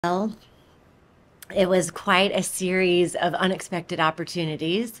Well, it was quite a series of unexpected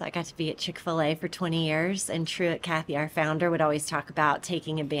opportunities. I got to be at Chick-fil-A for 20 years, and Truett Cathy, our founder, would always talk about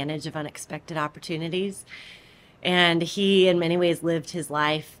taking advantage of unexpected opportunities. And he, in many ways, lived his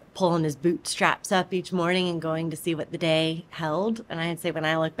life pulling his bootstraps up each morning and going to see what the day held. And I'd say when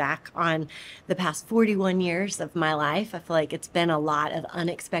I look back on the past 41 years of my life, I feel like it's been a lot of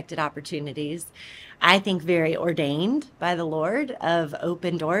unexpected opportunities. I think very ordained by the Lord of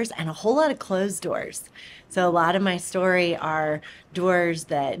open doors and a whole lot of closed doors. So a lot of my story are doors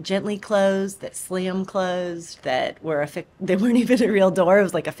that gently closed, that slam closed, that were they weren't even a real door. It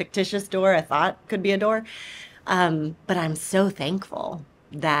was like a fictitious door I thought could be a door. But I'm so thankful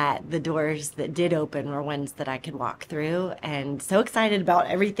that the doors that did open were ones that I could walk through, and so excited about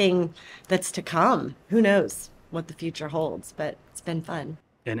everything that's to come. Who knows what the future holds, but it's been fun.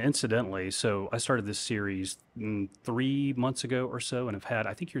 And incidentally, so I started this series 3 months ago or so, and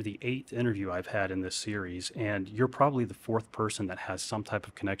I think you're the eighth interview I've had in this series, and you're probably the fourth person that has some type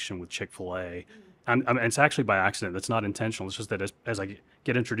of connection with Chick-fil-A. It's actually by accident. It's not intentional. It's just that as I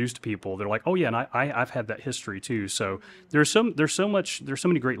get introduced to people, they're like, "Oh yeah, and I've had that history too." So there's so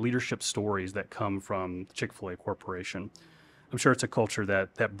many great leadership stories that come from Chick-fil-A Corporation. I'm sure it's a culture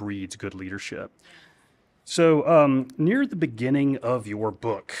that breeds good leadership. So, near the beginning of your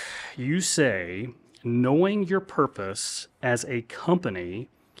book, you say, knowing your purpose as a company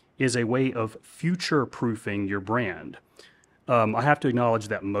is a way of future proofing your brand. I have to acknowledge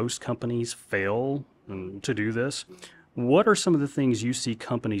that most companies fail to do this. What are some of the things you see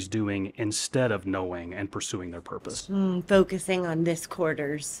companies doing instead of knowing and pursuing their purpose? Focusing on this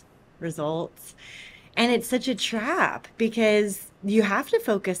quarter's results. And it's such a trap because you have to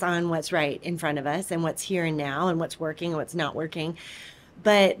focus on what's right in front of us and what's here and now and what's working and what's not working.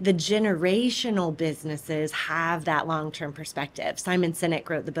 But the generational businesses have that long-term perspective. Simon Sinek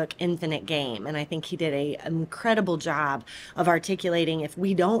wrote the book Infinite Game, and I think he did an incredible job of articulating if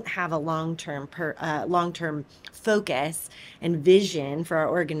we don't have a long-term focus and vision for our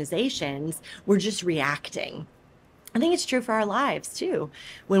organizations, we're just reacting. I think it's true for our lives too.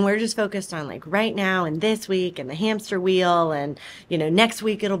 When we're just focused on like right now and this week and the hamster wheel and, next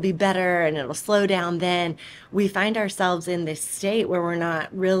week it'll be better and it'll slow down, then we find ourselves in this state where we're not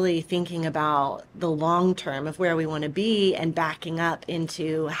really thinking about the long term of where we want to be and backing up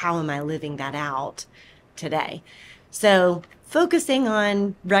into how am I living that out today. So focusing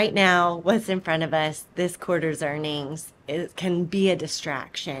on right now, what's in front of us, this quarter's earnings, it can be a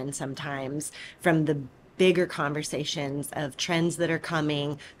distraction sometimes from the bigger conversations of trends that are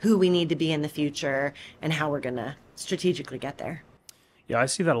coming, who we need to be in the future, and how we're going to strategically get there. Yeah, I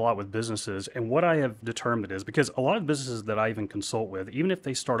see that a lot with businesses. And what I have determined is because a lot of businesses that I even consult with, even if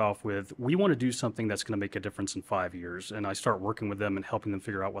they start off with, we want to do something that's going to make a difference in 5 years, and I start working with them and helping them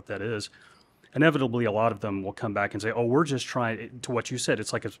figure out what that is, inevitably a lot of them will come back and say, oh, we're just trying to what you said.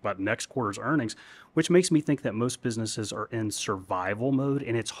 It's like it's about next quarter's earnings, which makes me think that most businesses are in survival mode.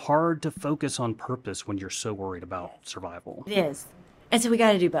 And it's hard to focus on purpose when you're so worried about survival. It is. And so we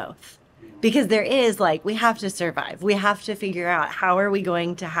got to do both because we have to survive. We have to figure out how are we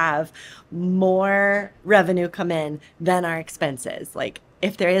going to have more revenue come in than our expenses. Like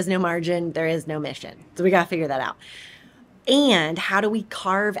if there is no margin, there is no mission. So we got to figure that out. And how do we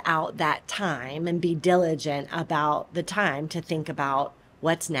carve out that time and be diligent about the time to think about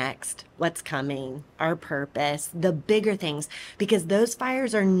what's next, what's coming, our purpose, the bigger things, because those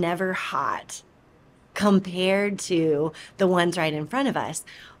fires are never hot compared to the ones right in front of us.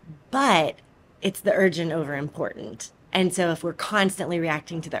 But it's the urgent over important. And so if we're constantly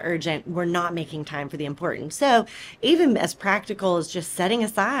reacting to the urgent, we're not making time for the important. So even as practical as just setting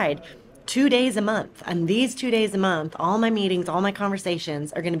aside 2 days a month. And these 2 days a month, all my meetings, all my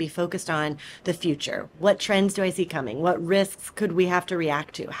conversations are going to be focused on the future. What trends do I see coming? What risks could we have to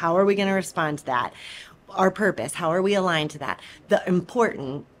react to? How are we going to respond to that? Our purpose, how are we aligned to that? The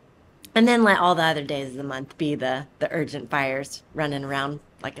important. And then let all the other days of the month be the urgent fires running around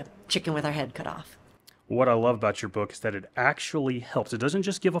like a chicken with our head cut off. What I love about your book is that it actually helps. It doesn't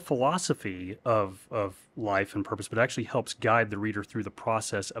just give a philosophy of life and purpose, but actually helps guide the reader through the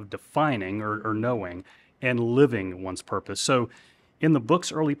process of defining or knowing and living one's purpose. So in the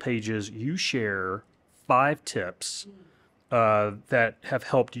book's early pages, you share 5 tips that have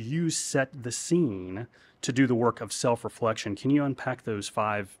helped you set the scene to do the work of self-reflection. Can you unpack those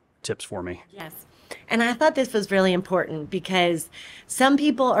 5 tips for me? Yes. And I thought this was really important because some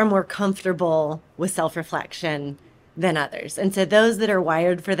people are more comfortable with self-reflection than others. And so those that are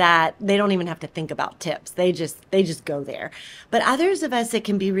wired for that, they don't even have to think about tips. They just go there. But others of us, it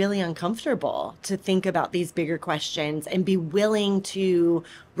can be really uncomfortable to think about these bigger questions and be willing to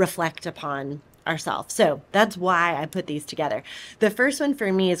reflect upon ourselves. So that's why I put these together. The first one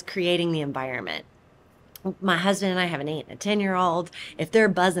for me is creating the environment. My husband and I have an 8 and a 10-year-old. If they're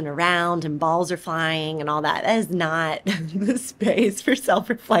buzzing around and balls are flying and all that, that is not the space for self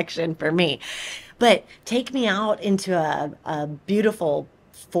reflection for me. But take me out into a beautiful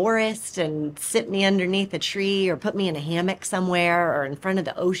forest and sit me underneath a tree or put me in a hammock somewhere or in front of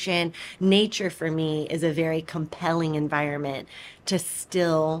the ocean. Nature for me is a very compelling environment to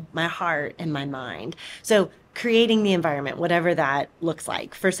still my heart and my mind. So creating the environment, whatever that looks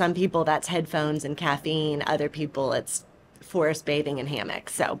like. For some people, that's headphones and caffeine. Other people, it's forest bathing and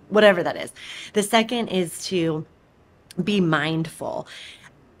hammocks. So whatever that is. The second is to be mindful.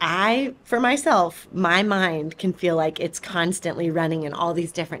 For myself, my mind can feel like it's constantly running in all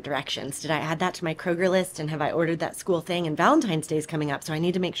these different directions. Did I add that to my Kroger list? And have I ordered that school thing? And Valentine's Day is coming up, so I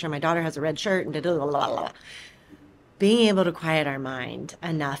need to make sure my daughter has a red shirt and da da da da. Being able to quiet our mind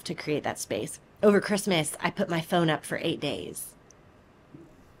enough to create that space. Over Christmas, I put my phone up for 8 days.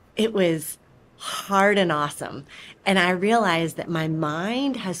 It was hard and awesome. And I realized that my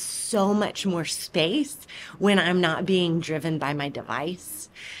mind has so much more space when I'm not being driven by my device.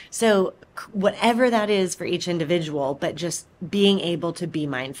 So, whatever that is for each individual, but just being able to be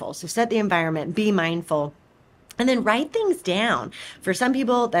mindful. So, set the environment, be mindful. And then write things down. For some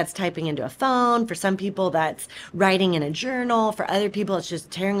people, that's typing into a phone. For some people, that's writing in a journal. For other people, it's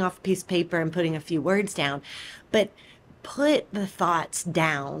just tearing off a piece of paper and putting a few words down. But put the thoughts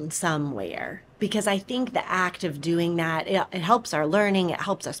down somewhere, because I think the act of doing that, it helps our learning, it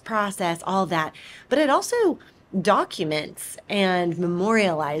helps us process all that, but it also documents and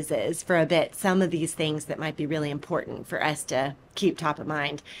memorializes for a bit some of these things that might be really important for us to keep top of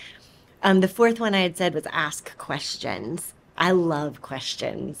mind. The fourth one I had said was ask questions. I love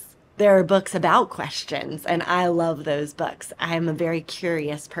questions. There are books about questions, and I love those books. I am a very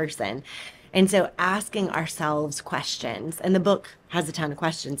curious person. And so asking ourselves questions, and the book has a ton of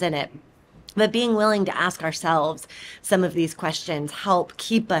questions in it, but being willing to ask ourselves some of these questions help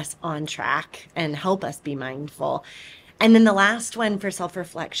keep us on track and help us be mindful. And then the last one for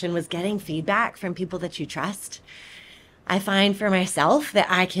self-reflection was getting feedback from people that you trust. I find for myself that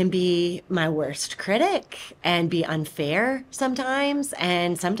I can be my worst critic and be unfair sometimes.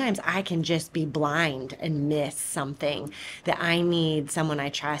 And sometimes I can just be blind and miss something that I need someone I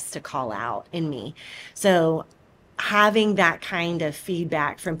trust to call out in me. So having that kind of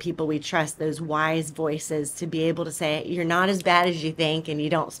feedback from people we trust, those wise voices, to be able to say, you're not as bad as you think and you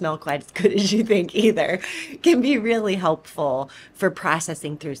don't smell quite as good as you think either, can be really helpful for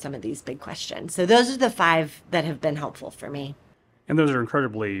processing through some of these big questions. So those are the 5 that have been helpful for me. And those are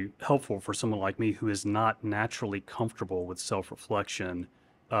incredibly helpful for someone like me who is not naturally comfortable with self-reflection.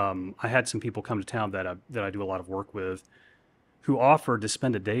 I had some people come to town that I do a lot of work with who offered to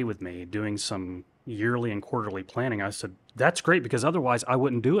spend a day with me doing some yearly and quarterly planning. I said, that's great, because otherwise I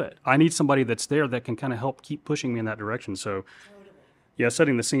wouldn't do it. I need somebody that's there that can kind of help keep pushing me in that direction. So yeah,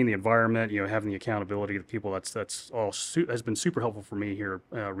 setting the scene, the environment, having the accountability of the people, that's all has been super helpful for me here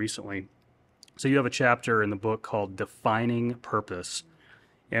recently. So you have a chapter in the book called Defining Purpose.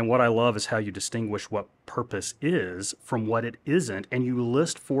 And what I love is how you distinguish what purpose is from what it isn't. And you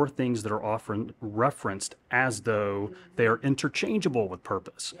list 4 things that are often referenced as though they are interchangeable with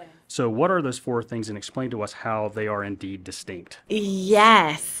purpose. Yes. So what are those 4 things, and explain to us how they are indeed distinct?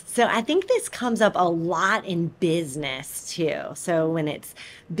 Yes. So I think this comes up a lot in business too. So when it's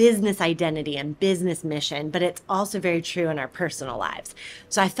business identity and business mission, but it's also very true in our personal lives.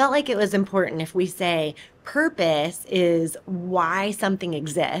 So I felt like it was important if we say purpose is why something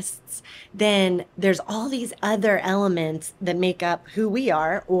exists, then there's all these other elements that make up who we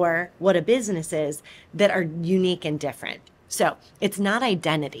are or what a business is that are unique and different. So it's not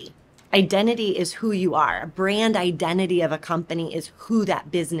identity. Identity is who you are. A brand identity of a company is who that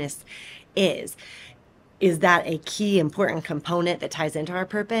business is. Is that a key important component that ties into our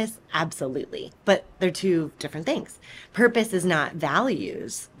purpose? Absolutely. But they're 2 different things. Purpose is not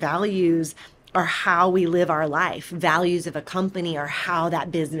values. Values are how we live our life. Values of a company are how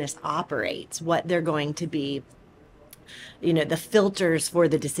that business operates, what they're going to be, the filters for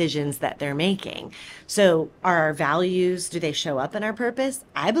the decisions that they're making. So are our values, do they show up in our purpose?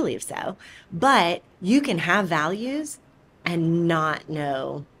 I believe so. But you can have values and not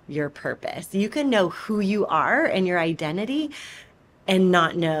know your purpose. You can know who you are and your identity and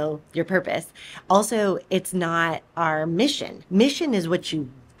not know your purpose. Also, it's not our mission. Mission is what you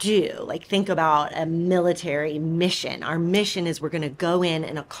do. Like, think about a military mission. Our mission is we're going to go in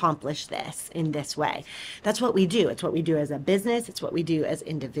and accomplish this in this way. That's what we do. It's what we do as a business, it's what we do as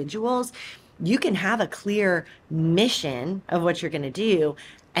individuals. You can have a clear mission of what you're going to do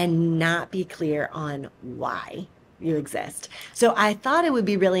and not be clear on why you exist. So I thought it would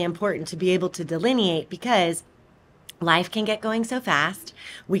be really important to be able to delineate, because life can get going so fast.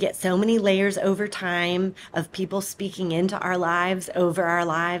 We get so many layers over time of people speaking into our lives, over our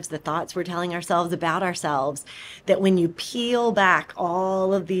lives, the thoughts we're telling ourselves about ourselves, that when you peel back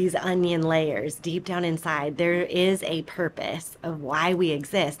all of these onion layers deep down inside, there is a purpose of why we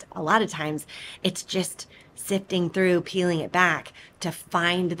exist. A lot of times it's just sifting through, peeling it back to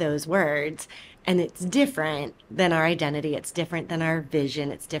find those words. And it's different than our identity. It's different than our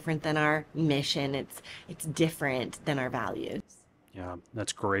vision. It's different than our mission. It's different than our values. Yeah,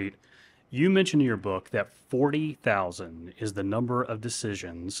 that's great. You mentioned in your book that 40,000 is the number of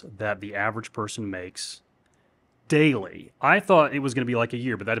decisions that the average person makes daily. I thought it was going to be like a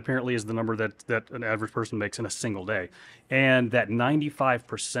year, but that apparently is the number that an average person makes in a single day. And that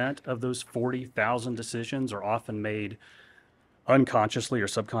 95% of those 40,000 decisions are often made unconsciously or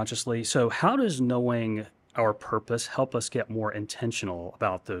subconsciously. So, how does knowing our purpose help us get more intentional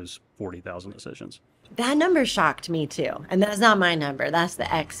about those 40,000 decisions? That number shocked me too. And that's not my number. That's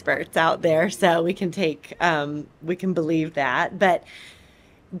the experts out there. So we can believe that. But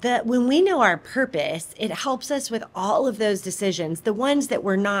when we know our purpose, it helps us with all of those decisions, the ones that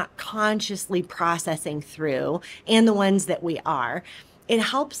we're not consciously processing through and the ones that we are. It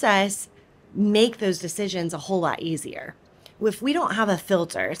helps us make those decisions a whole lot easier. If we don't have a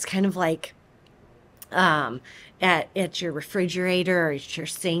filter, it's kind of like um, at your refrigerator or at your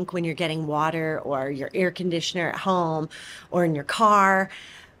sink when you're getting water, or your air conditioner at home, or in your car.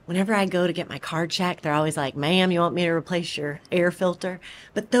 Whenever I go to get my car checked, they're always like, ma'am, you want me to replace your air filter?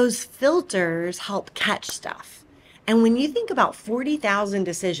 But those filters help catch stuff. And when you think about 40,000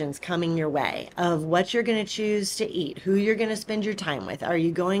 decisions coming your way of what you're going to choose to eat, who you're going to spend your time with, are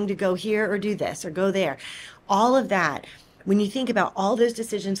you going to go here or do this or go there? All of that, when you think about all those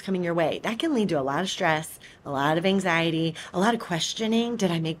decisions coming your way, that can lead to a lot of stress, a lot of anxiety, a lot of questioning.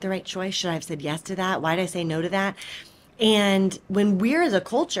 Did I make the right choice? Should I have said yes to that? Why did I say no to that? And when we're as a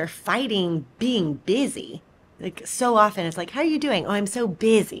culture fighting being busy, like so often it's like, how are you doing? Oh, I'm so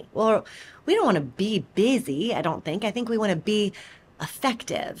busy. Well, we don't want to be busy, I don't think. I think we want to be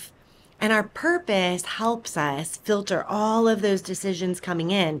effective. And our purpose helps us filter all of those decisions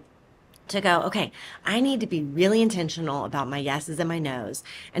coming in to go, okay, I need to be really intentional about my yeses and my nos,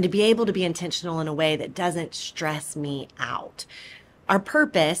 and to be able to be intentional in a way that doesn't stress me out. Our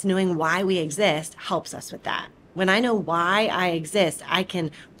purpose, knowing why we exist, helps us with that. When I know why I exist, I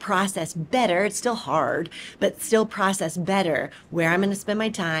can process better. It's still hard, but still process better where I'm going to spend my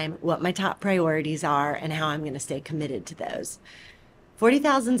time, what my top priorities are, and how I'm going to stay committed to those.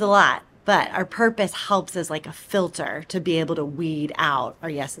 40,000 is a lot, but our purpose helps us like a filter to be able to weed out our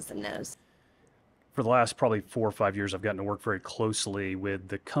yeses and nos. For the last probably 4 or 5 years, I've gotten to work very closely with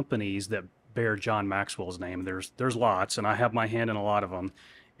the companies that bear John Maxwell's name. There's lots, and I have my hand in a lot of them.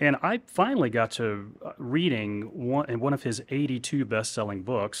 And I finally got to reading one of his 82 best-selling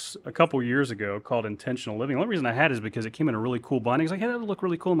books a couple years ago called Intentional Living. The only reason I had it is because it came in a really cool binding. He's like, hey, that would look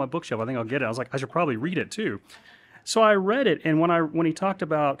really cool on my bookshelf. I think I'll get it. I was like, I should probably read it too. So I read it, and when he talked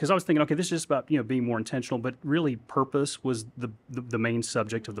about, because I was thinking, okay, this is just about being more intentional, but really purpose was the main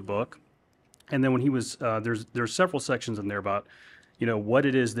subject of the book. And then when he was there's several sections in there about what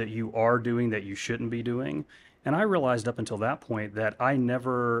it is that you are doing that you shouldn't be doing. And I realized up until that point that I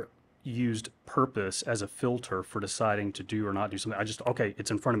never used purpose as a filter for deciding to do or not do something. I just, okay, it's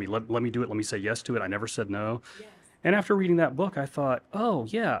in front of me. Let me do it. Let me say yes to it. I never said no. And after reading that book, I thought, oh,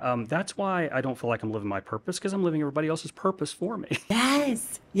 yeah, that's why I don't feel like I'm living my purpose, because I'm living everybody else's purpose for me.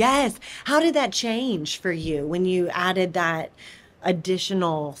 Yes, yes. How did that change for you when you added that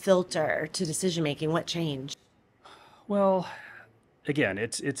additional filter to decision making? What changed? Well, again,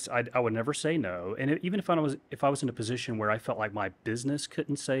 I would never say no. And even if I was in a position where I felt like my business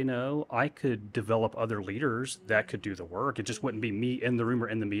couldn't say no, I could develop other leaders that could do the work. It just wouldn't be me in the room or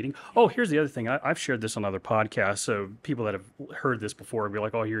in the meeting. Oh, here's the other thing. I've shared this on other podcasts, so people that have heard this before will be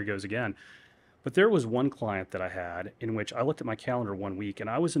like, oh, here he goes again. But there was one client that I had in which I looked at my calendar one week and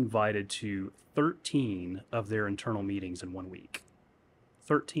I was invited to 13 of their internal meetings in one week.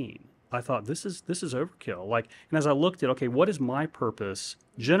 13. I thought this is overkill. Like, and as I looked at, okay, what is my purpose,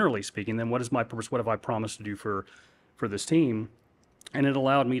 generally speaking, then what is my purpose? What have I promised to do for this team? And it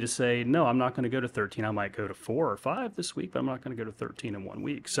allowed me to say, no, I'm not going to go to 13. I might go to 4 or 5 this week, but I'm not going to go to 13 in one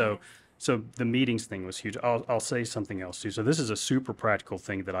week. So So the meetings thing was huge. I'll say something else too. So this is a super practical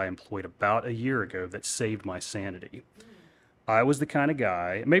thing that I employed about a year ago that saved my sanity. I was the kind of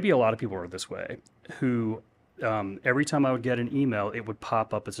guy, maybe a lot of people are this way, who every time I would get an email, it would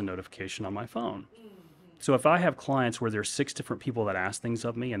pop up as a notification on my phone. So if I have clients where there's 6 different people that ask things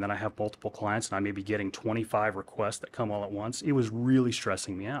of me, and then I have multiple clients and I may be getting 25 requests that come all at once, it was really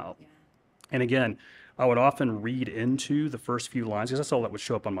stressing me out. And again, I would often read into the first few lines because that's all that would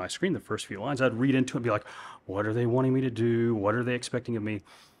show up on my screen, the first few lines. I'd read into it and be like, what are they wanting me to do? What are they expecting of me?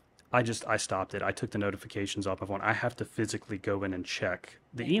 I stopped it. I took the notifications off my phone. I have to physically go in and check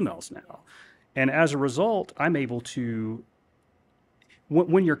the emails now. And as a result, I'm able to,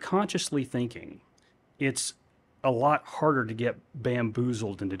 when you're consciously thinking, it's a lot harder to get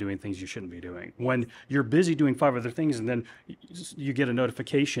bamboozled into doing things you shouldn't be doing. When you're busy doing 5 other things and then you get a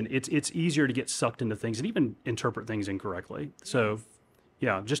notification, it's easier to get sucked into things and even interpret things incorrectly. So,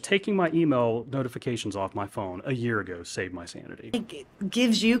 yeah, just taking my email notifications off my phone a year ago saved my sanity. It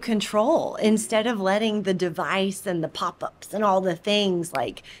gives you control instead of letting the device and the pop-ups and all the things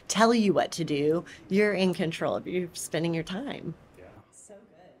like tell you what to do. You're in control of you spending your time. Yeah. So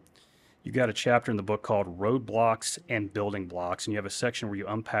good. You got a chapter in the book called Roadblocks and Building Blocks, and you have a section where you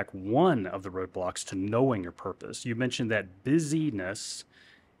unpack one of the roadblocks to knowing your purpose. You mentioned that busyness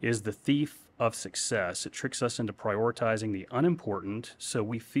is the thief of success. It tricks us into prioritizing the unimportant so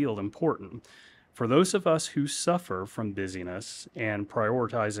we feel important. For those of us who suffer from busyness and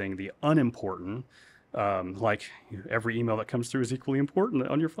prioritizing the unimportant, like every email that comes through is equally important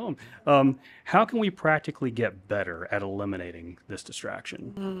on your phone, how can we practically get better at eliminating this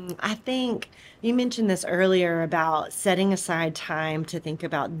distraction? I think you mentioned this earlier about setting aside time to think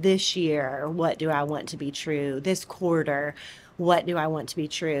about this year, what do I want to be true? This quarter, what do I want to be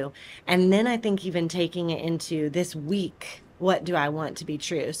true? And then I think even taking it into this week, what do I want to be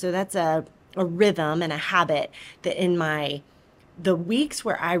true? So that's a rhythm and a habit that in the weeks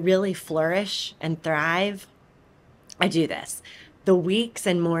where I really flourish and thrive, I do this. The weeks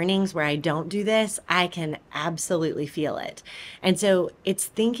and mornings where I don't do this, I can absolutely feel it. And so it's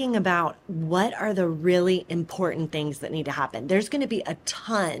thinking about what are the really important things that need to happen. There's going to be a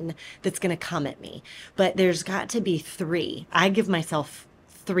ton that's going to come at me, but there's got to be 3. I give myself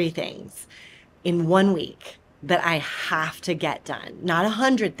 3 things in 1 week that I have to get done. Not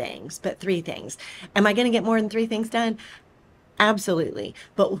 100 things, but 3 things. Am I going to get more than 3 things done? Absolutely.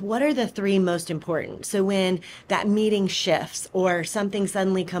 But what are the 3 most important? So when that meeting shifts or something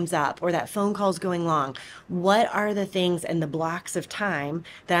suddenly comes up or that phone call's going long, what are the things and the blocks of time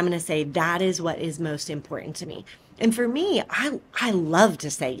that I'm going to say that is what is most important to me? And for me, I love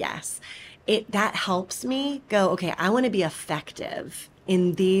to say yes. That helps me go, okay, I want to be effective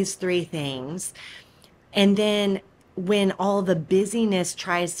in these 3 things. And then when all the busyness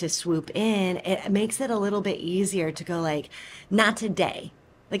tries to swoop in, it makes it a little bit easier to go like, not today.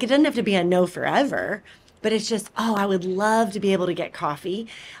 Like it doesn't have to be a no forever, but it's just, oh, I would love to be able to get coffee.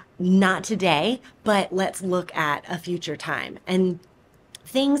 Not today, but let's look at a future time. And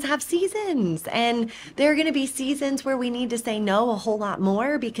things have seasons, and there are going to be seasons where we need to say no a whole lot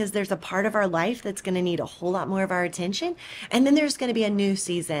more because there's a part of our life that's going to need a whole lot more of our attention. And then there's going to be a new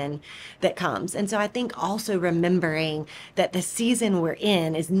season that comes. And so I think also remembering that the season we're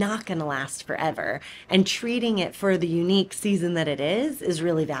in is not going to last forever, and treating it for the unique season that it is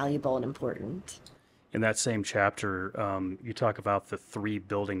really valuable and important. In that same chapter, you talk about the 3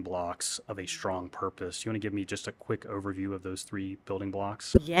 building blocks of a strong purpose. You want to give me just a quick overview of those 3 building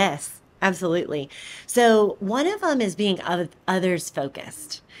blocks? Yes, absolutely. So one of them is being others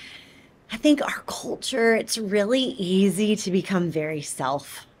focused. I think our culture, it's really easy to become very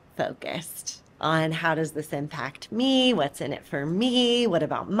self-focused on how does this impact me? What's in it for me? What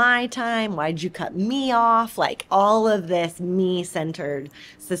about my time? Why'd you cut me off? Like all of this me-centered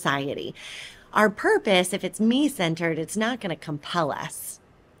society. Our purpose, if it's me-centered, it's not going to compel us.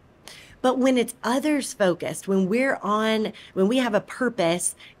 But when it's others focused, when we have a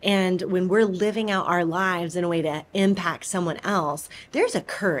purpose and when we're living out our lives in a way to impact someone else, there's a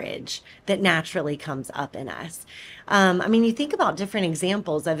courage that naturally comes up in us. I mean, you think about different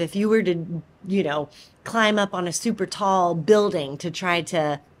examples of if you were to, climb up on a super tall building to try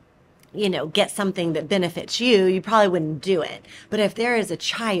to get something that benefits you, you probably wouldn't do it. But if there is a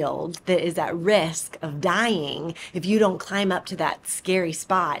child that is at risk of dying, if you don't climb up to that scary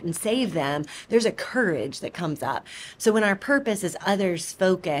spot and save them, there's a courage that comes up. So when our purpose is others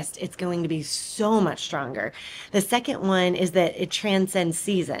focused, it's going to be so much stronger. The second one is that it transcends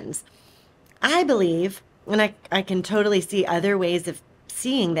seasons. I believe, and I can totally see other ways of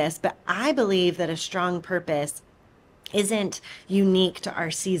seeing this, but I believe that a strong purpose isn't unique to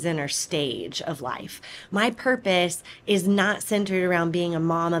our season or stage of life. My purpose is not centered around being a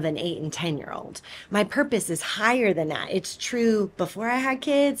mom of an 8 and 10-year-old. My purpose is higher than that. It's true before I had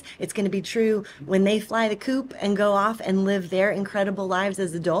kids. It's going to be true when they fly the coop and go off and live their incredible lives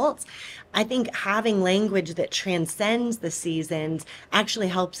as adults. I think having language that transcends the seasons actually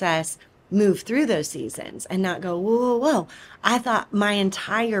helps us move through those seasons and not go, whoa, whoa, whoa. I thought my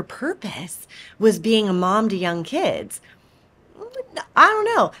entire purpose was being a mom to young kids. I don't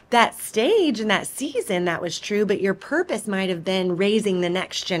know. That stage and that season, that was true, but your purpose might have been raising the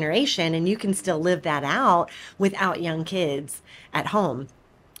next generation, and you can still live that out without young kids at home.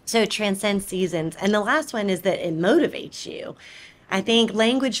 So it transcends seasons. And the last one is that it motivates you. I think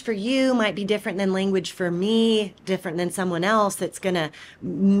language for you might be different than language for me, different than someone else that's going to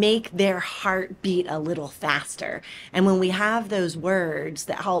make their heart beat a little faster. And when we have those words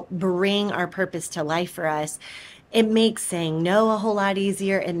that help bring our purpose to life for us, it makes saying no a whole lot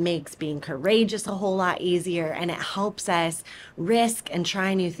easier. It makes being courageous a whole lot easier. And it helps us risk and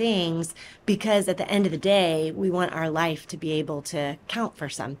try new things because at the end of the day, we want our life to be able to count for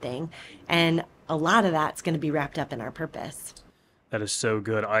something. And a lot of that's going to be wrapped up in our purpose. That is so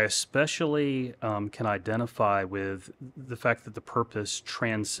good. I especially can identify with the fact that the purpose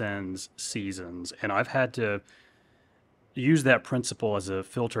transcends seasons. And I've had to use that principle as a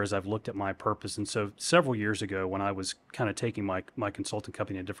filter as I've looked at my purpose. And so several years ago, when I was kind of taking my consulting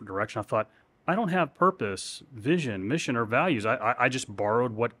company in a different direction, I thought, I don't have purpose, vision, mission, or values. I just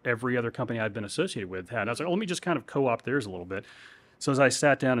borrowed what every other company I'd been associated with had. I was like, oh, let me just kind of co-opt theirs a little bit. So as I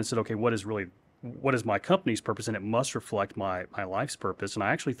sat down and said, okay, what is my company's purpose? And it must reflect my life's purpose. And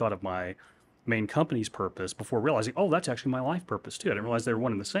I actually thought of my main company's purpose before realizing, oh, that's actually my life purpose too. I didn't realize they were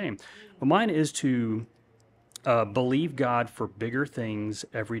one and the same. But mine is to believe God for bigger things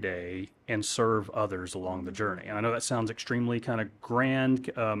every day and serve others along the journey. And I know that sounds extremely kind of grand,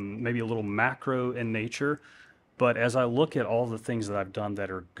 maybe a little macro in nature. But as I look at all the things that I've done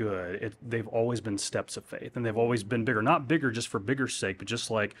that are good, they've always been steps of faith, and they've always been bigger. Not bigger just for bigger's sake, but just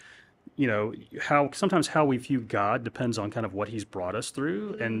like, how we view God depends on kind of what he's brought us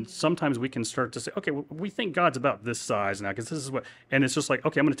through. And sometimes we can start to say, okay, well, we think God's about this size now because this is what, and it's just like,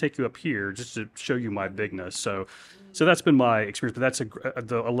 okay, I'm going to take you up here just to show you my bigness. So that's been my experience.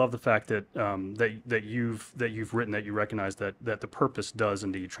 But I love the fact that that you've written that you recognize that the purpose does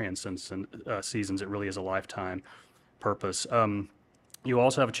indeed transcend seasons. It really is a lifetime purpose. You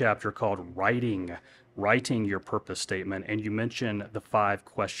also have a chapter called writing your purpose statement, and you mention the 5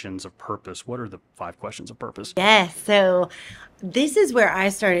 questions of purpose. What are the 5 questions of purpose? Yes. So this is where I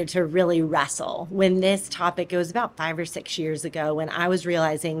started to really wrestle when this topic, it was about 5 or 6 years ago when I was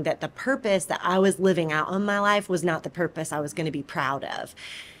realizing that the purpose that I was living out in my life was not the purpose I was going to be proud of.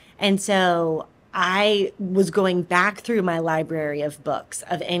 And so I was going back through my library of books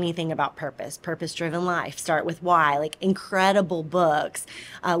of anything about purpose, purpose-driven life, start with why, like incredible books,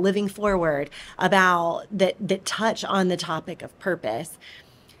 living forward about that touch on the topic of purpose.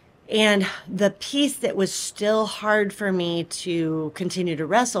 And the piece that was still hard for me to continue to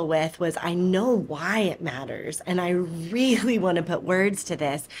wrestle with was I know why it matters. And I really want to put words to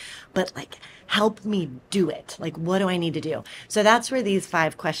this, but like, help me do it. Like, what do I need to do? So that's where these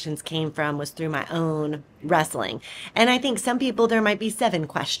 5 questions came from, was through my own wrestling. And I think some people, there might be 7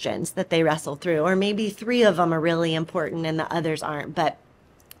 questions that they wrestle through, or maybe 3 of them are really important and the others aren't. But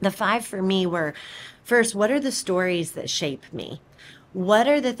the 5 for me were, first, what are the stories that shape me? What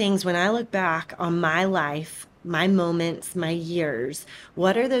are the things when I look back on my life, my moments, my years,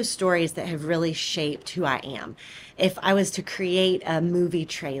 what are those stories that have really shaped who I am? If I was to create a movie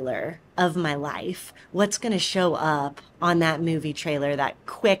trailer of my life, what's going to show up on that movie trailer, that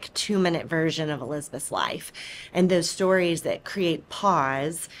quick 2-minute version of Elizabeth's life? And those stories that create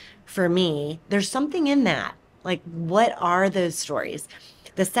pause for me, there's something in that. Like, what are those stories?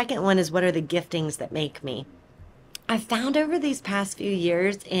 The second one is, what are the giftings that make me? I found over these past few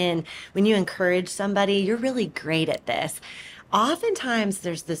years, and when you encourage somebody, you're really great at this. Oftentimes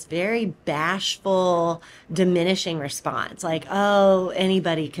there's this very bashful, diminishing response, like, oh,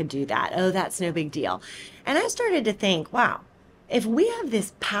 anybody could do that. Oh, that's no big deal. And I started to think, wow, if we have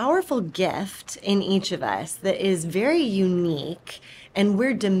this powerful gift in each of us that is very unique and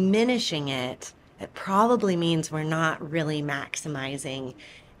we're diminishing it, it probably means we're not really maximizing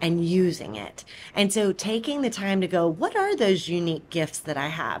and using it. And so taking the time to go, what are those unique gifts that I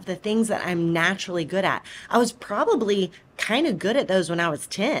have? The things that I'm naturally good at. I was probably kind of good at those when I was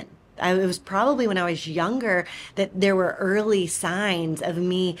 10. it was probably when I was younger that there were early signs of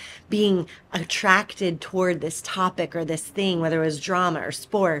me being attracted toward this topic or this thing, whether it was drama or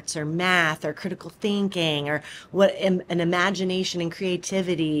sports or math or critical thinking or an imagination and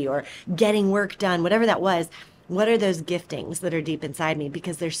creativity or getting work done, whatever that was. What are those giftings that are deep inside me?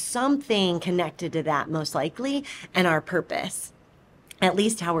 Because there's something connected to that, most likely, and our purpose, at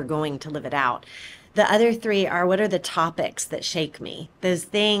least how we're going to live it out. The other three are, what are the topics that shake me? Those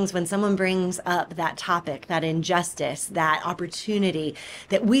things when someone brings up that topic, that injustice, that opportunity,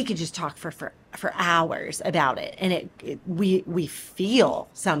 that we could just talk for hours about it. And we feel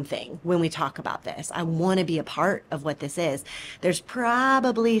something when we talk about this. I want to be a part of what this is. There's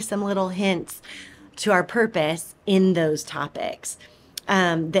probably some little hints to our purpose in those topics.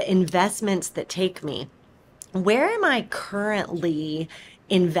 The investments that take me. Where am I currently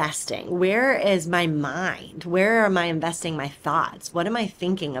investing? Where is my mind? Where am I investing my thoughts? What am I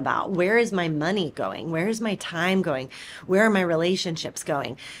thinking about? Where is my money going? Where is my time going? Where are my relationships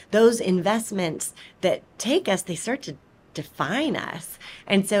going? Those investments that take us, they start to define us.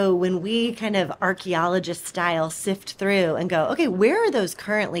 And so when we kind of archaeologist style sift through and go, okay, where are those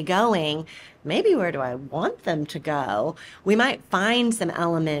currently going? Maybe where do I want them to go? We might find some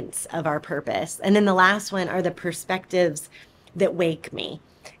elements of our purpose. And then the last one are the perspectives that wake me.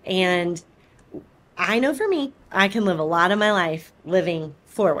 And I know for me, I can live a lot of my life living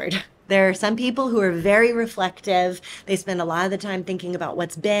forward. There are some people who are very reflective. They spend a lot of the time thinking about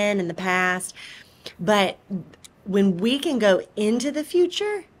what's been in the past. But when we can go into the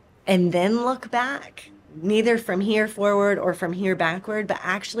future and then look back, neither from here forward or from here backward, but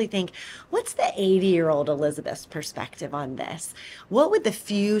actually think, what's the 80-year-old Elizabeth's perspective on this? What would the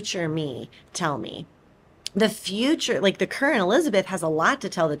future me tell me? The future, like the current Elizabeth has a lot to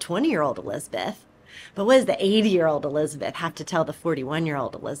tell the 20-year-old Elizabeth, but what does the 80-year-old Elizabeth have to tell the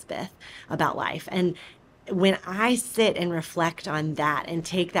 41-year-old Elizabeth about life? And when I sit and reflect on that and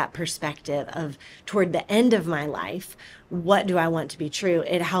take that perspective of toward the end of my life, what do I want to be true?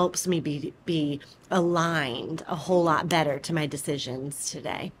 It helps me be aligned a whole lot better to my decisions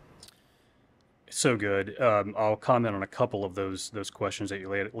today. So good. I'll comment on a couple of those questions that you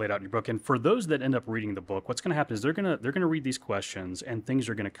laid out in your book. And for those that end up reading the book, what's going to happen is they're gonna read these questions and things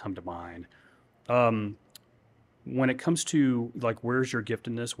are going to come to mind. Um, when it comes to like, where's your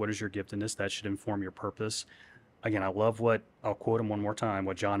giftedness? What is your giftedness? That should inform your purpose. Again, I love what I'll quote him one more time,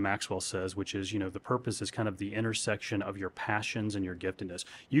 what John Maxwell says, which is, the purpose is kind of the intersection of your passions and your giftedness.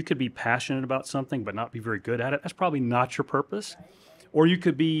 You could be passionate about something, but not be very good at it. That's probably not your purpose. Or you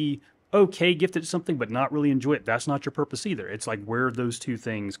could be okay, gifted at something, but not really enjoy it. That's not your purpose either. It's like where those two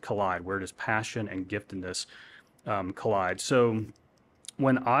things collide. Where does passion and giftedness collide? So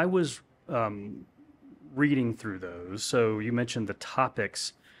when I was reading through those, so you mentioned the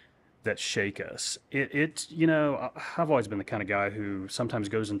topics that shake us. I've always been the kind of guy who sometimes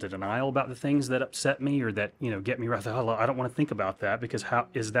goes into denial about the things that upset me or that, get me right. Oh, I don't want to think about that because how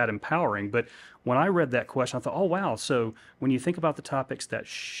is that empowering? But when I read that question, I thought, oh, wow. So when you think about the topics that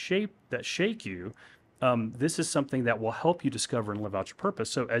shake you, this is something that will help you discover and live out your purpose.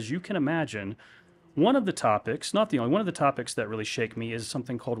 So as you can imagine, one of the topics, not the only one of the topics that really shake me is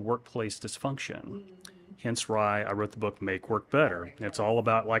something called workplace dysfunction. Hence why I wrote the book Make Work Better. It's all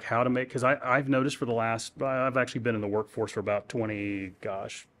about like how to make, because I've noticed for the last, I've actually been in the workforce for about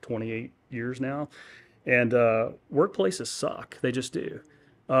 28 years now. And workplaces suck. They just do.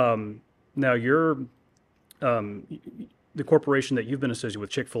 Now um, the corporation that you've been associated with,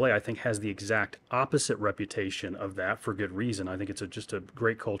 Chick-fil-A, I think has the exact opposite reputation of that for good reason. I think it's just a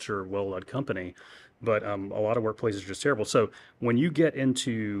great culture, well-led company, but a lot of workplaces are just terrible. So when you get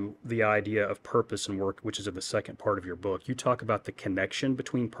into the idea of purpose and work, which is in the second part of your book, you talk about the connection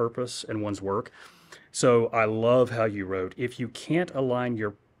between purpose and one's work. So I love how you wrote, if you can't align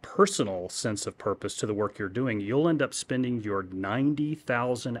your personal sense of purpose to the work you're doing, you'll end up spending your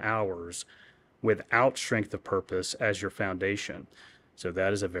 90,000 hours without strength of purpose as your foundation. So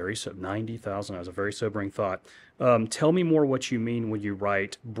that is 90,000 hours, a very sobering thought. Tell me more what you mean when you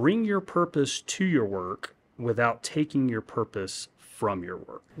write, bring your purpose to your work without taking your purpose from your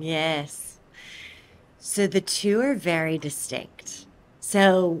work. Yes. So the two are very distinct.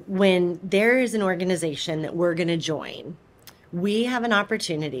 So when there is an organization that we're going to join, we have an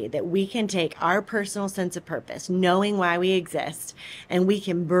opportunity that we can take our personal sense of purpose, knowing why we exist, and we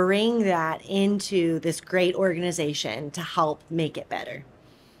can bring that into this great organization to help make it better.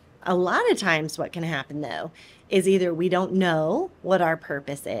 A lot of times what can happen though is either we don't know what our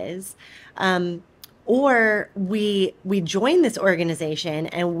purpose is, or we join this organization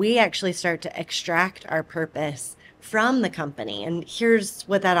and we actually start to extract our purpose from the company. And here's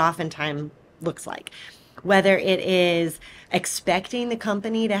what that oftentimes looks like. Whether it is expecting the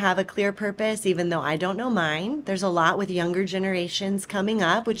company to have a clear purpose, even though I don't know mine. There's a lot with younger generations coming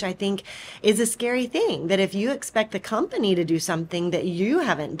up, which I think is a scary thing. That if you expect the company to do something that you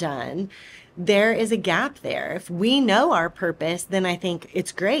haven't done, there is a gap there. If we know our purpose, then I think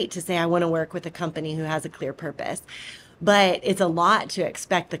it's great to say, I want to work with a company who has a clear purpose. But it's a lot to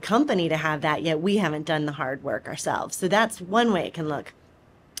expect the company to have that, yet we haven't done the hard work ourselves. So that's one way it can look.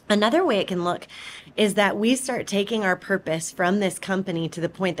 Another way it can look is that we start taking our purpose from this company to the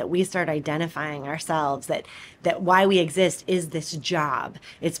point that we start identifying ourselves that why we exist is this job.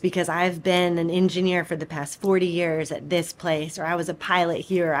 It's because I've been an engineer for the past 40 years at this place, or I was a pilot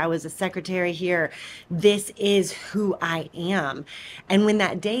here, I was a secretary here. This is who I am. And when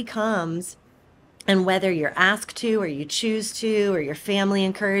that day comes, and whether you're asked to, or you choose to, or your family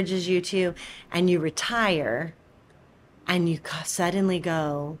encourages you to, and you retire, and you suddenly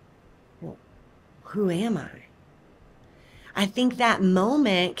go, well, who am I? I think that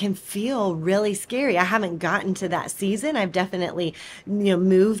moment can feel really scary. I haven't gotten to that season. I've definitely,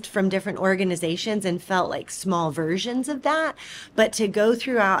 moved from different organizations and felt like small versions of that. But to go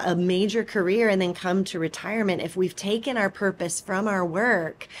throughout a major career and then come to retirement, if we've taken our purpose from our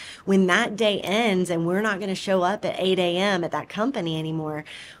work, when that day ends and we're not going to show up at 8 a.m. at that company anymore,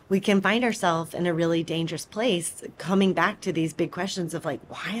 we can find ourselves in a really dangerous place, coming back to these big questions of like,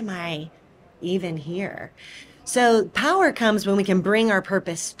 why am I even here? So power comes when we can bring our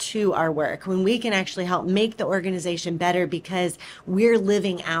purpose to our work, when we can actually help make the organization better because we're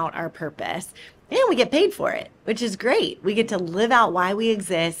living out our purpose. And we get paid for it, which is great. We get to live out why we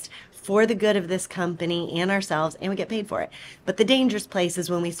exist for the good of this company and ourselves, and we get paid for it. But the dangerous place is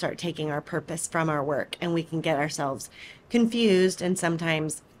when we start taking our purpose from our work, and we can get ourselves confused and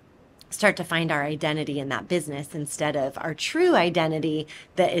sometimes start to find our identity in that business instead of our true identity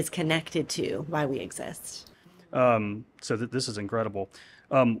that is connected to why we exist. This is incredible.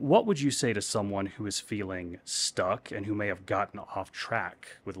 What would you say to someone who is feeling stuck and who may have gotten off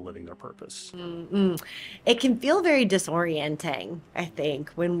track with living their purpose? It can feel very disorienting, I think,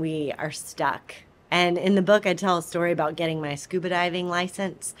 when we are stuck. And in the book, I tell a story about getting my scuba diving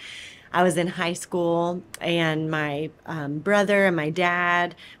license. I was in high school, and my brother and my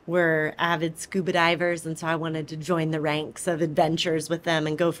dad were avid scuba divers. And so I wanted to join the ranks of adventures with them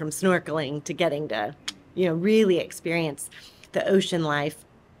and go from snorkeling to getting to, really experience the ocean life.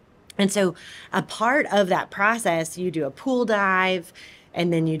 And so a part of that process, you do a pool dive,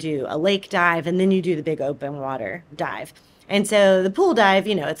 and then you do a lake dive, and then you do the big open water dive. And so the pool dive,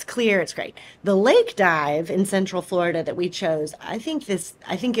 it's clear, it's great. The lake dive in Central Florida that we chose, I think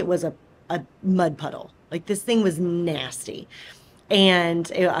it was a mud puddle. Like, this thing was nasty.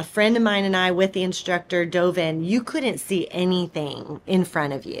 And a friend of mine and I, with the instructor, dove in. You couldn't see anything in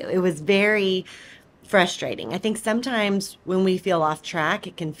front of you. It was very frustrating. I think sometimes when we feel off track,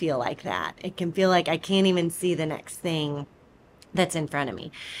 it can feel like that. It can feel like I can't even see the next thing that's in front of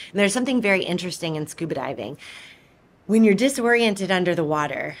me. And there's something very interesting in scuba diving. When you're disoriented under the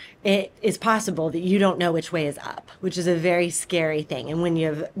water, it is possible that you don't know which way is up, which is a very scary thing. And when you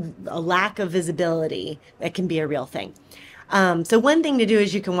have a lack of visibility, that can be a real thing. So one thing to do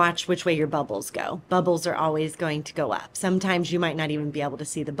is you can watch which way your bubbles go. Bubbles are always going to go up. Sometimes you might not even be able to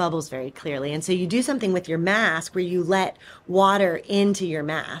see the bubbles very clearly. And so you do something with your mask where you let water into your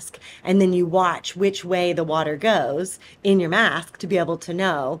mask, and then you watch which way the water goes in your mask to be able to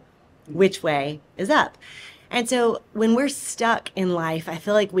know which way is up. And so when we're stuck in life, I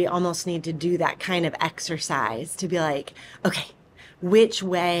feel like we almost need to do that kind of exercise to be like, okay, which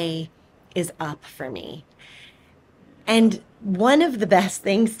way is up for me? And one of the best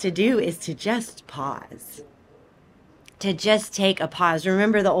things to do is to just pause, to just take a pause.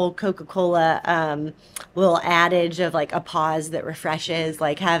 Remember the old Coca-Cola little adage of like a pause that refreshes,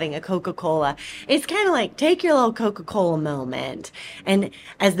 like having a Coca-Cola. It's kind of like take your little Coca-Cola moment. And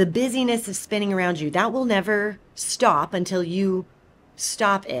as the busyness is spinning around you, that will never stop until you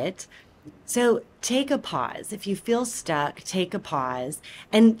stop it. So take a pause. If you feel stuck, take a pause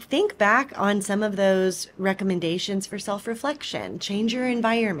and think back on some of those recommendations for self-reflection. Change your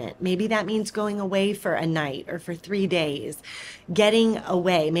environment. Maybe that means going away for a night or for 3 days, getting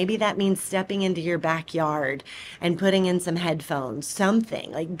away. Maybe that means stepping into your backyard and putting in some headphones,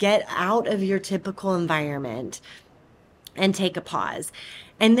 something like get out of your typical environment and take a pause.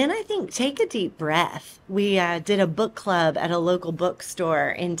 And then I think take a deep breath. We did a book club at a local bookstore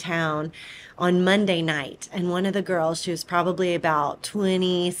in town on Monday night. And one of the girls, she was probably about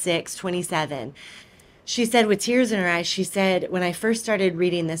 26, 27, She said, with tears in her eyes, she said, when I first started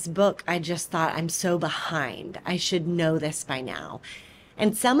reading this book, I just thought, I'm so behind. I should know this by now.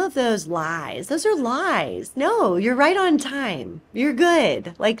 And some of those lies, those are lies. No, you're right on time. You're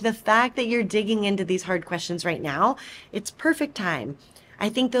good. Like the fact that you're digging into these hard questions right now, it's perfect time. I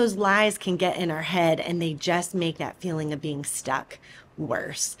think those lies can get in our head and they just make that feeling of being stuck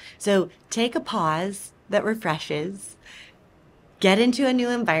worse. So take a pause that refreshes, get into a new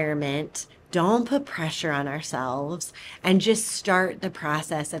environment. Don't put pressure on ourselves and just start the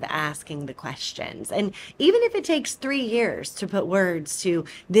process of asking the questions. And even if it takes 3 years to put words to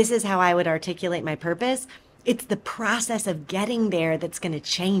this is how I would articulate my purpose, it's the process of getting there that's going to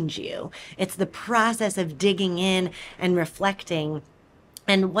change you. It's the process of digging in and reflecting.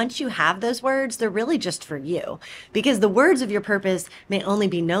 And once you have those words, they're really just for you because the words of your purpose may only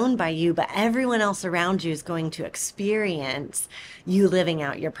be known by you, but everyone else around you is going to experience you living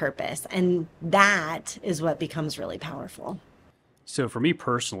out your purpose. And that is what becomes really powerful. So for me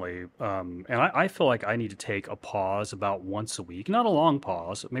personally, and I feel like I need to take a pause about once a week, not a long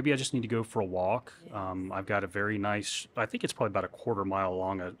pause. Maybe I just need to go for a walk. I've got a very nice, I think it's probably about a quarter mile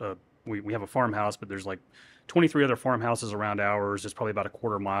long. We have a farmhouse, but there's like 23 other farmhouses around ours. It's probably about a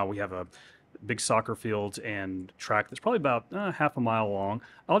quarter mile. We have a big soccer field and track that's probably about half a mile long.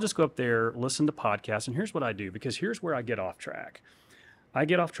 I'll just go up there, listen to podcasts, and here's what I do because here's where I get off track. I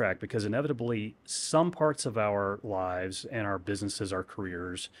get off track because inevitably some parts of our lives and our businesses, our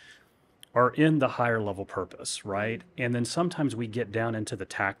careers are in the higher level purpose, right? And then sometimes we get down into the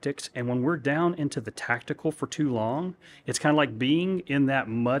tactics. And when we're down into the tactical for too long, it's kind of like being in that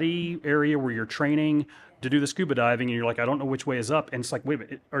muddy area where you're training to do the scuba diving and you're like, I don't know which way is up. And it's like, wait a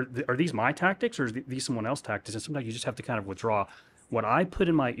minute, are these my tactics or are these someone else's tactics? And sometimes you just have to kind of withdraw. What I put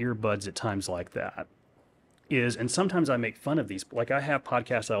in my earbuds at times like that is, and sometimes I make fun of these. Like I have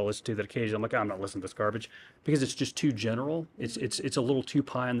podcasts I'll listen to that occasionally I'm like, I'm not listening to this garbage because it's just too general. It's a little too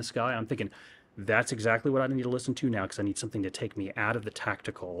pie in the sky. I'm thinking that's exactly what I need to listen to now because I need something to take me out of the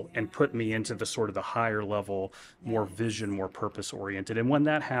tactical and put me into the sort of the higher level, more vision, more purpose oriented. And when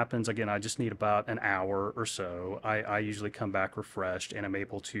that happens, again, I just need about an hour or so. I usually come back refreshed and I'm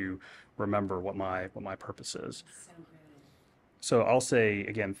able to remember what my purpose is. So I'll say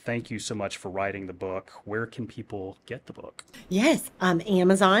again, thank you so much for writing the book. Where can people get the book? Yes,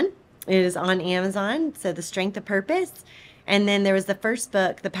 Amazon. It is on Amazon. So The Strength of Purpose. And then there was the first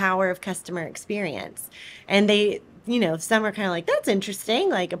book, The Power of Customer Experience. And they, some are kind of like, that's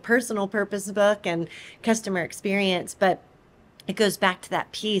interesting, like a personal purpose book and customer experience. But it goes back to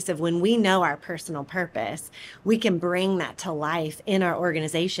that piece of when we know our personal purpose, we can bring that to life in our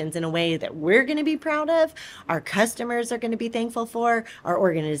organizations in a way that we're going to be proud of, our customers are going to be thankful for, our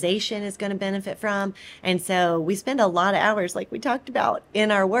organization is going to benefit from. And so we spend a lot of hours, like we talked about,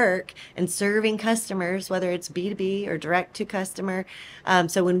 in our work and serving customers, whether it's B2B or direct to customer.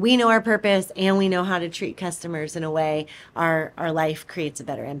 So when we know our purpose and we know how to treat customers in a way, our life creates a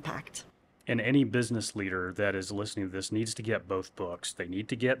better impact. And any business leader that is listening to this needs to get both books. They need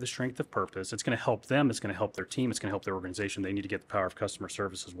to get The Strength of Purpose. It's going to help them. It's going to help their team. It's going to help their organization. They need to get The Power of Customer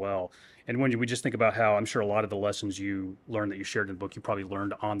Service as well. And when we just think about how I'm sure a lot of the lessons you learned that you shared in the book, you probably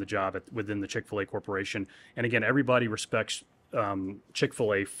learned on the job within the Chick-fil-A Corporation. And again, everybody respects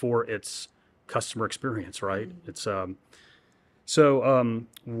Chick-fil-A for its customer experience, right? Mm-hmm. So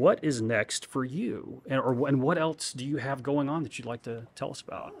what is next for you? And what else do you have going on that you'd like to tell us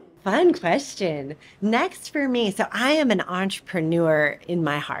about? Fun question. Next for me, so I am an entrepreneur in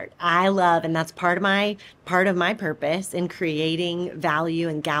my heart. I love, and that's part of my purpose in creating value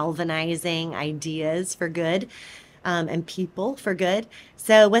and galvanizing ideas for good. And people for good.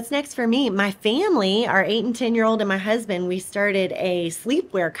 So what's next for me? My family, our 8 and 10-year-old and my husband, we started a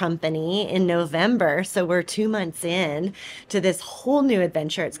sleepwear company in November. So we're 2 months in to this whole new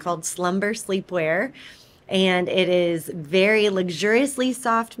adventure. It's called Slumber Sleepwear. And it is very luxuriously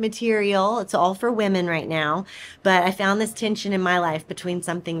soft material. It's all for women right now. But I found this tension in my life between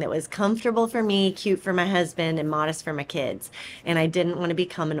something that was comfortable for me, cute for my husband, and modest for my kids. And I didn't want to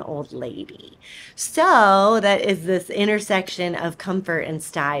become an old lady. So that is this intersection of comfort and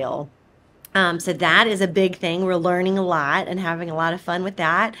style. So that is a big thing. We're learning a lot and having a lot of fun with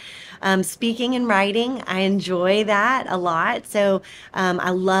that. Speaking and writing, I enjoy that a lot. So I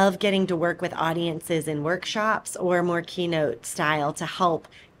love getting to work with audiences in workshops or more keynote style to help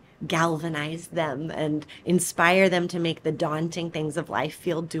galvanize them and inspire them to make the daunting things of life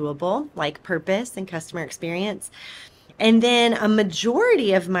feel doable, like purpose and customer experience. And then a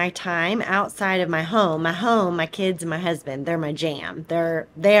majority of my time outside of my home, my kids and my husband, they're my jam.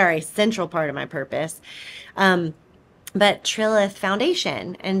 They are a central part of my purpose. but Trillith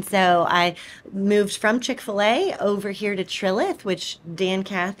Foundation. And so I moved from Chick-fil-A over here to Trillith, which Dan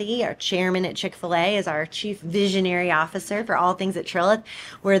Cathy, our chairman at Chick-fil-A, is our chief visionary officer for all things at Trillith.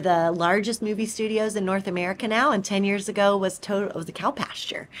 We're the largest movie studios in North America now, and 10 years ago was a cow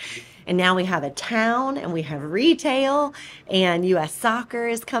pasture. And now we have a town and we have retail, and US soccer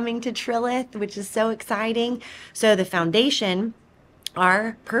is coming to Trillith, which is so exciting. So the foundation,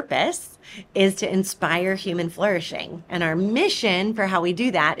 our purpose is to inspire human flourishing. And our mission for how we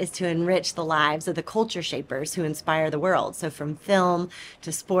do that is to enrich the lives of the culture shapers who inspire the world. So from film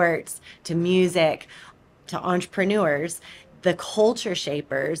to sports to music to entrepreneurs, the culture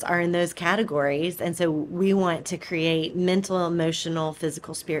shapers are in those categories. And so we want to create mental, emotional,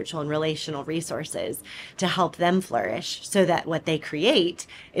 physical, spiritual, and relational resources to help them flourish so that what they create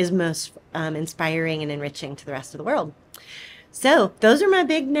is most inspiring and enriching to the rest of the world. So, those are my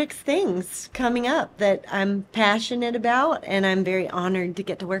big next things coming up that I'm passionate about and I'm very honored to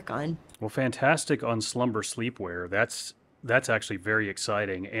get to work on. Well, fantastic on slumber sleepwear. That's actually very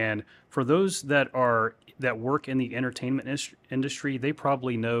exciting. And for those that work in the entertainment industry, they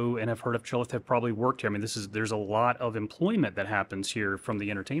probably know and have heard of Chillith, have probably worked here. I mean, there's a lot of employment that happens here from the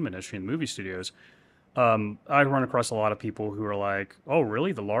entertainment industry and movie studios. I run across a lot of people who are like, "Oh,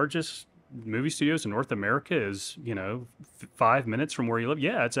 really? The largest movie studios in North America is, 5 minutes from where you live?"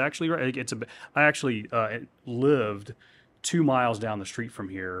 Yeah, it's actually right. I actually lived 2 miles down the street from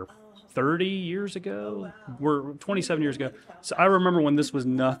here 30 years ago. We're 27 years ago. So I remember when this was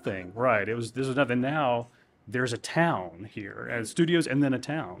nothing, right? This was nothing. Now there's a town here, and studios, and then a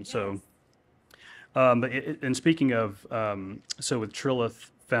town. So, and speaking of, so with Trilith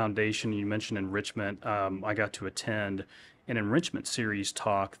Foundation, you mentioned enrichment. I got to attend an enrichment series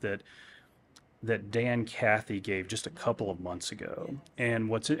talk that Dan Cathy gave just a couple of months ago.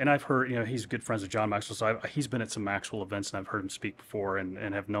 And I've heard, he's good friends with John Maxwell, so he's been at some Maxwell events, and I've heard him speak before,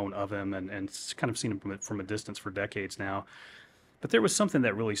 and have known of him, and kind of seen him from a distance for decades now. But there was something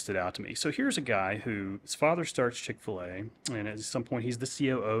that really stood out to me. So here's a guy who, his father starts Chick-fil-A, and at some point he's the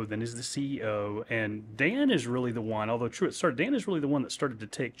COO, then is the CEO. And Dan is really the one, although true it started, Dan is really the one that started to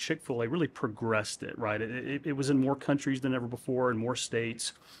take Chick-fil-A, really progressed it, right? It was in more countries than ever before, in more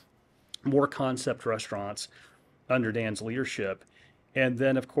states, more concept restaurants under Dan's leadership. And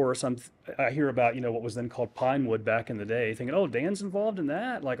then, of course, I hear about, what was then called Pinewood back in the day, thinking, oh, Dan's involved in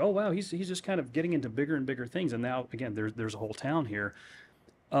that. Like, oh wow, he's just kind of getting into bigger and bigger things. And now again, there's a whole town here.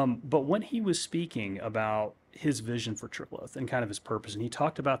 But when he was speaking about his vision for Triplet and kind of his purpose, and he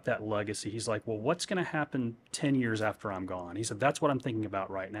talked about that legacy, he's like, well, what's going to happen 10 years after I'm gone? He said, that's what I'm thinking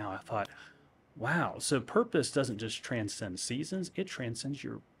about right now. I thought, wow, so purpose doesn't just transcend seasons, it transcends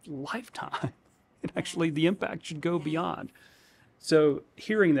your lifetime. And actually, the impact should go beyond. So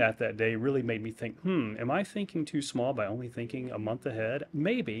hearing that day really made me think, am I thinking too small by only thinking a month ahead?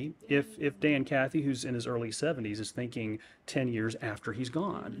 Maybe if Dan Cathy, who's in his early 70s, is thinking 10 years after he's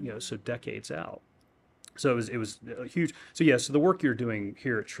gone, so decades out. So it was a huge. So yeah, so the work you're doing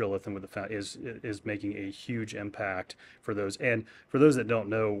here at Trilith and with the is making a huge impact for those. And for those that don't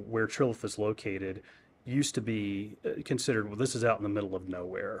know where Trilith is located, used to be considered, well, this is out in the middle of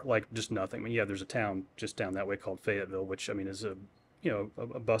nowhere, like just nothing. I mean, yeah, there's a town just down that way called Fayetteville, which I mean is a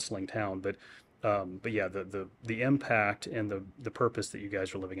bustling town, but yeah, the impact and the purpose that you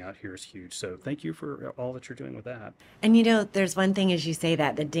guys are living out here is huge. So thank you for all that you're doing with that. And there's one thing as you say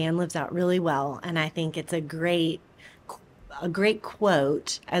that Dan lives out really well, and I think it's a great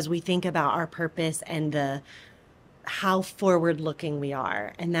quote as we think about our purpose and the how forward looking we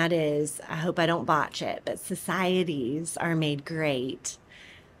are. And that is, I hope I don't botch it, but societies are made great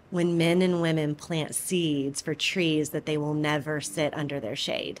when men and women plant seeds for trees that they will never sit under their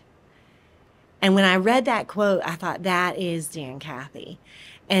shade. And when I read that quote, I thought that is Dan Cathy.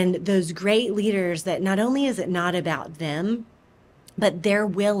 And those great leaders that not only is it not about them, but they're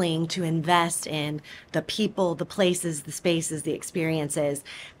willing to invest in the people, the places, the spaces, the experiences,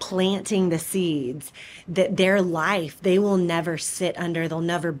 planting the seeds that their life, they will never sit under, they'll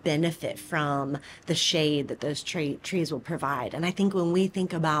never benefit from the shade that those trees will provide. And I think when we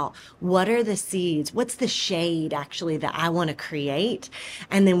think about what are the seeds, what's the shade actually that I want to create,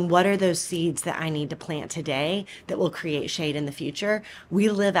 and then what are those seeds that I need to plant today that will create shade in the future, we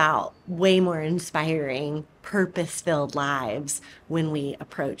live out way more inspiring, purpose-filled lives when we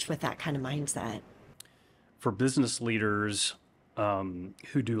approach with that kind of mindset. For business leaders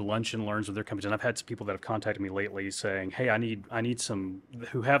who do lunch and learns with their companies, and I've had some people that have contacted me lately saying, "Hey, I need some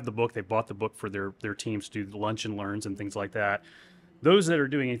who have the book. They bought the book for their teams to do the lunch and learns and things like that." those that are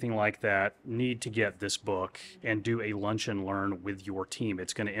doing anything like that need to get this book and do a lunch and learn with your team.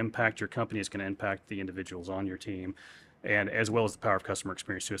 It's going to impact your company. It's going to impact the individuals on your team, and as well as the power of customer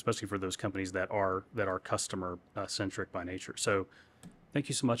experience too, especially for those companies that are customer centric by nature. So, thank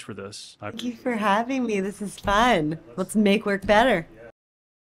you so much for this. Thank you for having me. This is fun. Let's make work better.